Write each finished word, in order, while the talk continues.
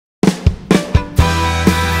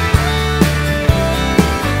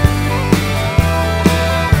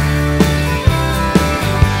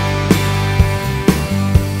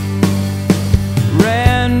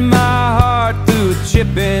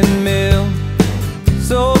shipping mill.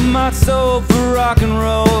 Sold my soul for rock and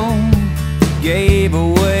roll. Gave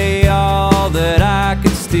away all that I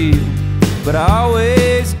could steal, but I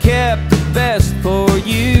always kept the best for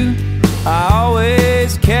you. I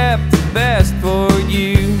always kept the best for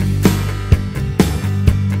you.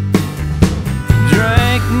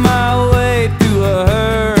 Drank my way through a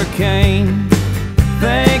hurricane,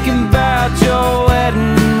 thinking about your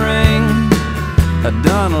wedding ring. I've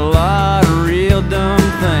done a lot of real dumb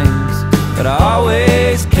things, but I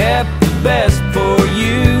always kept the best for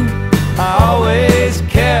you. I always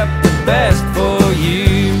kept the best for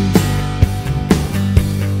you.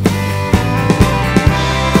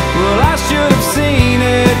 Well, I should have seen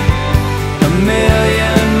it a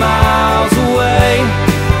million miles away.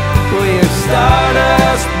 We're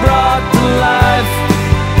stardust brought to life.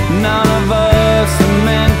 None of us are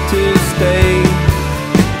meant to stay.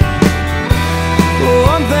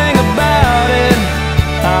 One thing about it,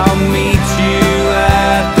 I'll meet you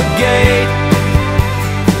at the gate.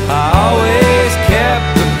 I always kept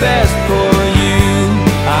the best for you.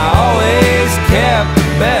 I always kept the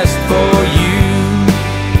best for you.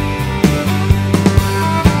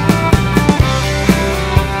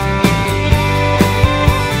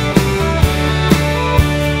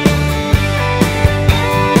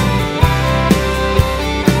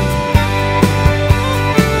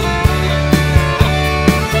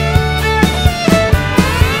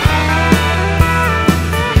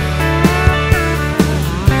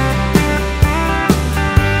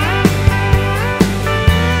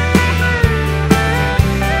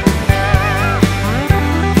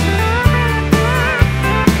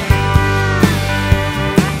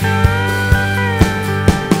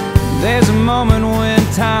 There's a moment when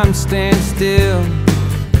time stands still.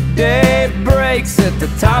 Day breaks at the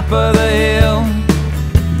top of the hill.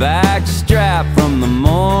 Back strap from the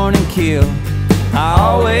morning kill. I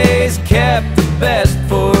always kept the best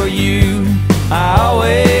for you. I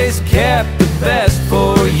always kept the best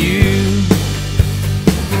for you.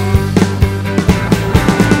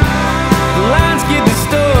 The lines get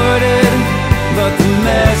distorted, but the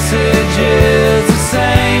message is the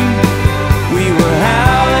same. We were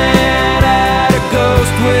howling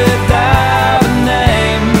ghost without a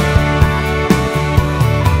name.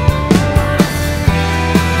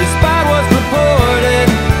 Despite what's reported,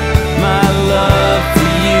 my love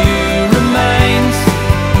for you remains.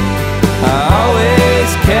 I always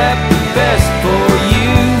kept the best for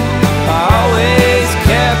you. I always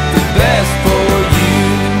kept the best for you.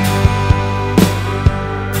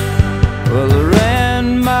 Well, I ran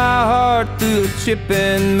my heart through a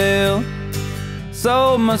chipping mill.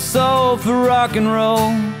 Sold my soul for rock and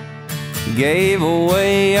roll. Gave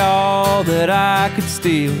away all that I could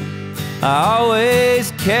steal. I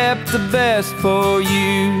always kept the best for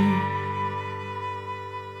you.